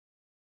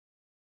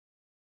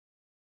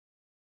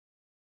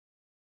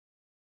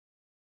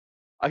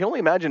I can only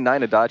imagine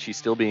 9 Adachi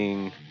still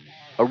being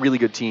a really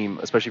good team,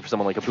 especially for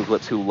someone like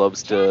Apoocalypse who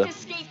loves to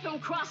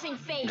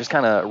just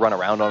kind of run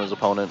around on his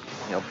opponent,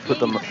 you know, put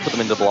them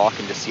into block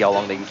and just see how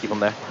long they can keep them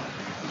there.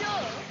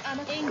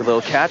 Good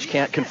little catch,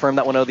 can't confirm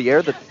that one out of the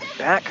air. The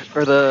back,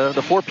 or the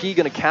 4P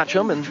gonna catch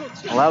him and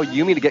allow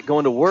Yumi to get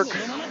going to work.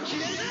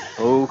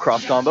 Oh,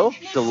 cross combo,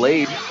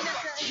 delayed.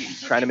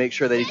 Trying to make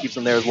sure that he keeps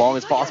him there as long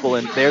as possible,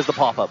 and there's the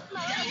pop-up.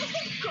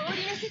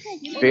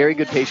 Very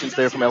good patience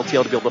there from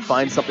LTL to be able to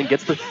find something,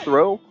 gets the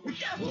throw.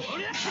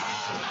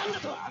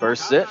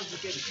 Bursts it.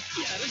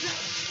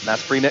 And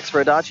that's free mix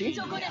for Adachi.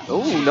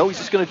 Oh, no, he's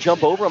just gonna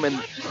jump over him,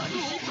 and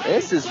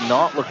this is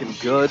not looking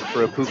good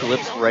for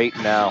Apoocalypse right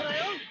now.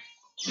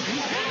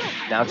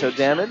 Naoto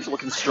damage,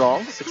 looking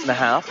strong,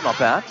 6.5, not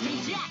bad.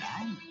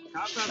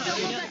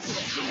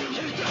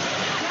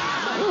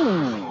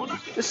 Ooh,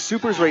 just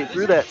supers right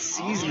through that,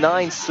 sees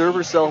 9 serve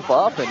herself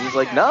up, and he's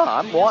like, nah,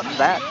 I want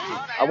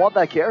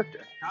that character.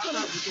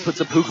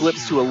 Puts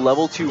Apoocalypse to a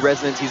level 2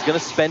 resonance. He's going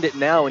to spend it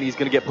now, and he's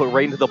going to get put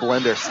right into the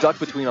blender, stuck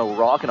between a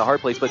rock and a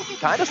hard place, but he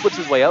kind of slips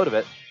his way out of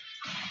it.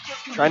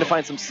 Trying to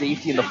find some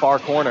safety in the far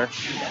corner.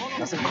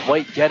 Doesn't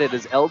quite get it,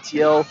 as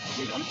LTL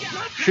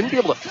shouldn't be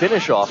able to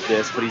finish off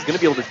this, but he's going to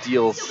be able to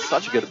deal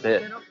such a good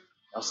bit.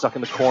 Now stuck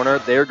in the corner,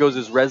 there goes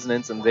his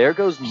resonance, and there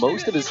goes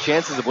most of his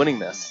chances of winning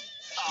this.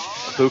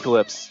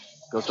 Apoocalypse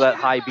goes for that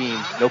high beam,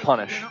 no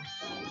punish.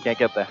 Can't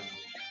get there.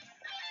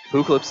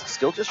 Apoocalypse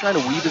still just trying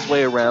to weave his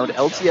way around.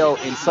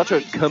 LTL in such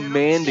a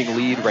commanding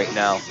lead right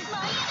now.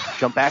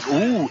 Jump back,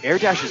 ooh, air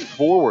dashes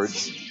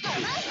forwards.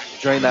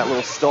 During that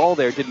little stall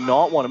there, did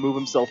not want to move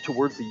himself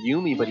towards the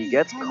Yumi, but he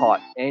gets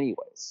caught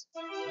anyways.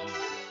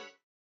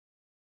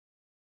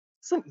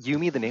 Isn't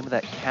Yumi the name of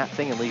that cat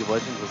thing in League of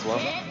Legends as well?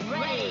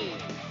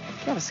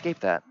 Can't escape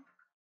that.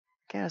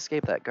 Can't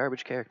escape that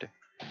garbage character.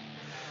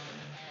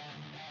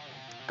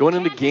 Going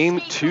into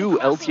game 2,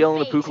 LTL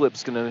and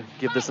Apoocalypse gonna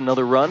give this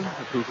another run.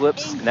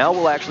 Apoocalypse now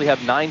will actually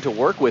have 9 to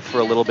work with for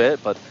a little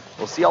bit, but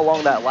we'll see how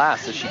long that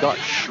lasts, as she got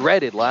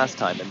shredded last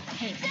time. And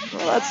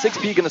well, that's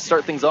 6P gonna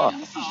start things off.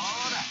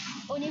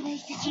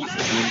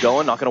 Beam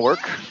going, not gonna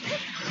work.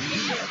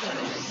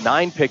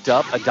 9 picked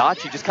up.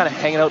 Adachi just kind of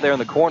hanging out there in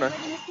the corner,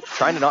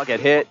 trying to not get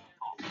hit.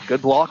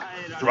 Good block,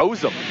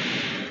 throws him.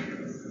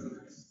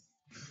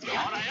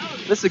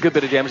 This is a good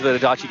bit of damage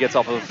that Adachi gets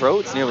off of the throw.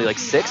 It's nearly like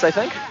 6, I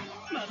think.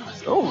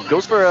 Oh,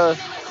 goes for a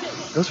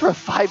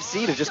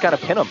 5C to just kind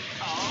of pin him.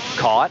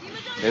 Caught.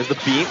 There's the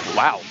beam.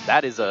 Wow,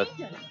 that is a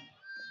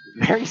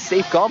very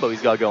safe combo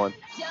he's got going.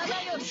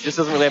 Just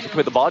doesn't really have to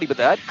commit the body, but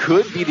that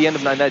could be the end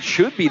of 9. That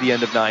should be the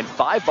end of 9.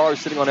 5 bars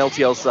sitting on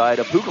LTL's side.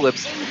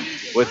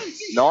 Apoocalypse with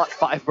not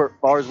 5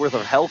 bars worth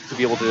of health to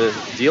be able to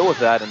deal with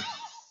that. And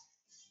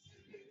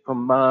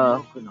from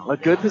a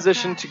good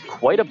position to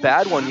quite a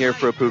bad one here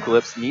for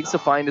Apoocalypse. Needs to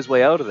find his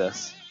way out of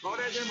this.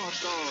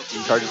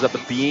 He charges up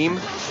the beam.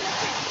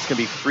 It's going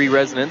to be free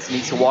resonance.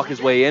 Needs to walk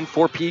his way in.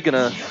 4P going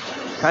to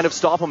kind of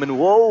stop him. And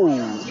whoa!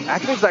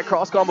 Activates that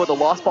cross combo at the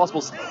last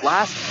possible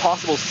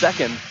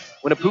second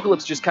when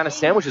Apoocalypse just kind of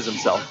sandwiches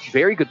himself.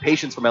 Very good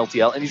patience from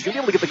LTL. And he's going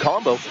to be able to get the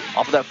combo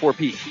off of that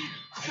 4P.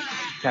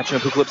 Catching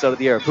Apoocalypse out of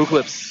the air.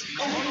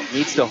 Apoocalypse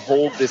needs to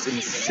hold this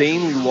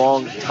insanely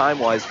long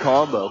time-wise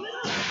combo,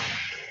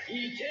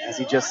 as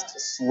he just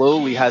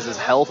slowly has his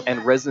health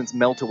and resonance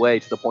melt away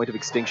to the point of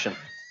extinction.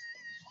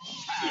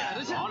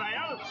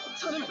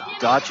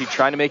 Adachi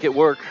trying to make it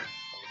work.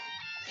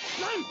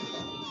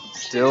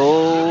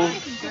 Still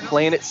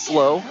playing it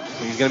slow.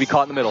 He's going to be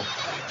caught in the middle.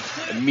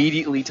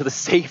 Immediately to the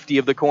safety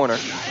of the corner.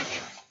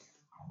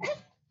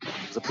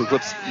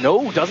 Apoocalypse,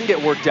 no, doesn't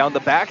get worked down.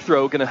 The back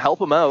throw going to help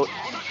him out.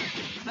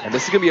 And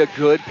this is going to be a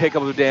good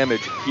pickup of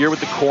damage. Here with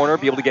the corner,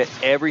 be able to get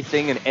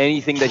everything and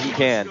anything that he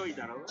can.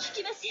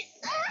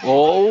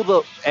 Oh,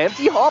 the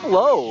empty hop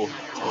low.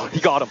 He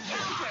got him.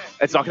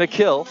 It's not going to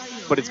kill,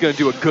 but it's going to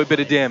do a good bit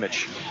of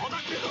damage.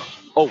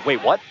 Oh,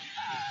 wait, what?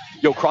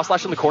 Yo, cross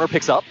slash in the corner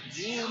picks up.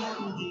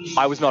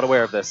 I was not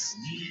aware of this.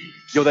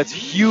 Yo, that's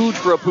huge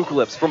for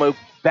Apoocalypse. From a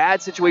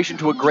bad situation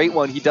to a great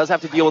one, he does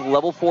have to deal with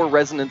level 4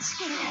 resonance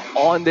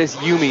on this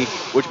Yumi,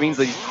 which means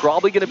that he's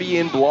probably going to be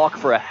in block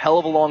for a hell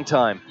of a long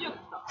time.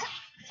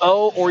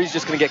 Oh, or he's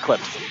just going to get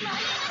clipped.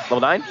 Level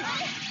 9?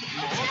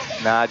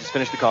 Nah, just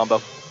finish the combo.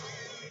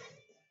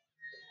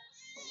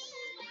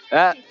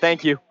 Ah,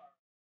 thank you.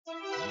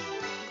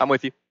 I'm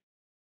with you.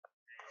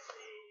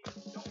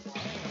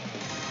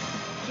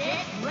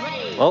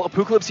 Well,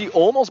 Apoocalypse, he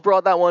almost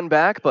brought that one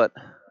back, but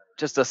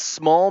just a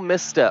small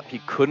misstep. He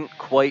couldn't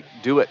quite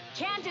do it.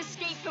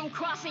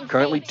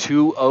 Currently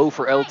 2-0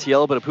 for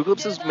LTL, but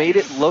Apoocalypse has made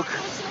it look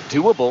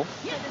doable.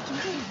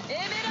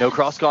 No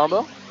cross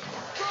combo.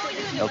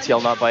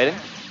 LTL not biting.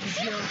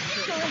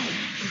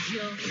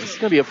 This is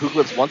going to be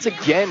Apoocalypse once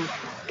again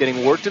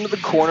getting worked into the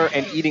corner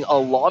and eating a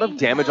lot of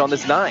damage on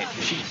this 9.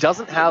 She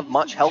doesn't have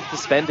much health to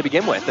spend to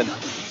begin with. And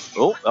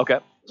oh, okay.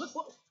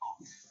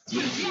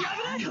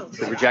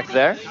 Good reject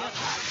there.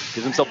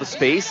 Gives himself the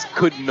space.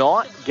 Could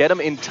not get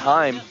him in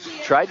time.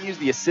 tried to use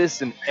the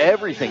assist and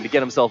everything to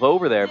get himself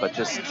over there, but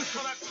just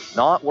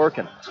not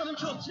working.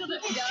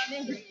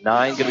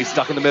 9 gonna be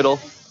stuck in the middle.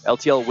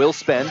 LTL will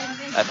spend.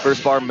 That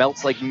first bar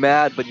melts like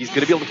mad, but he's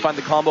gonna be able to find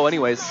the combo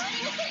anyways.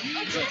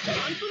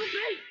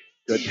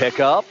 Good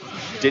pickup.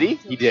 Did he?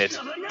 He did.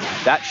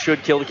 That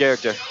should kill the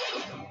character.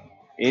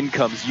 In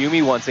comes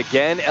Yumi once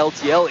again.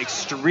 LTL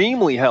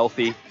extremely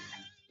healthy.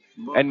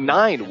 And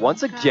 9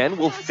 once again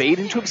will fade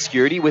into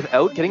obscurity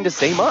without getting to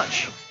say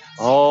much.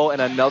 Oh,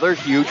 and another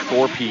huge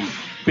 4P.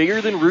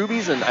 Bigger than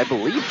Ruby's and I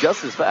believe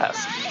just as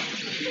fast.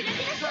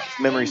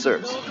 Memory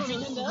serves.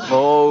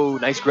 Oh,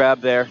 nice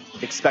grab there.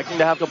 Expecting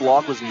to have to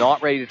block, was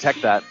not ready to tech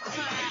that.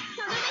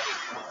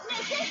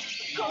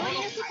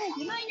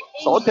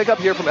 Solid pickup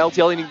here from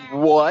LTL.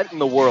 And what in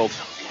the world?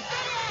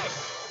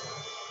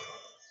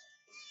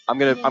 I'm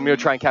gonna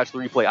try and catch the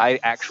replay. I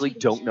actually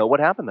don't know what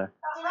happened there.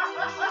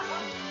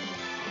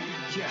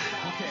 Yeah,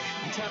 okay,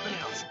 I'm tapping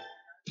out.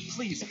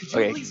 Please, could you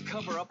Okay. please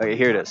cover up? Okay,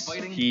 here it is.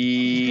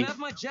 He He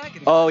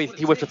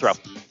whiffed a throw.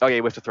 Okay, he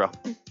whiffed a throw.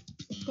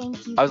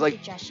 I was like,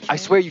 I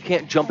swear you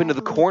can't jump into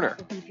the corner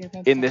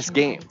in this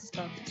game.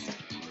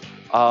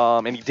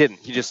 And he didn't.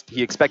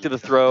 He expected the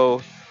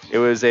throw. It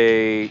was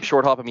a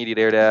short hop immediate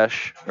air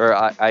dash, or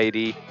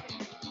IAD,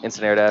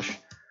 instant air dash.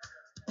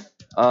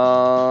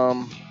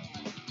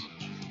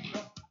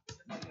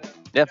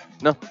 Yeah,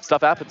 no,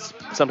 stuff happens.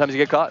 Sometimes you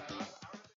get caught.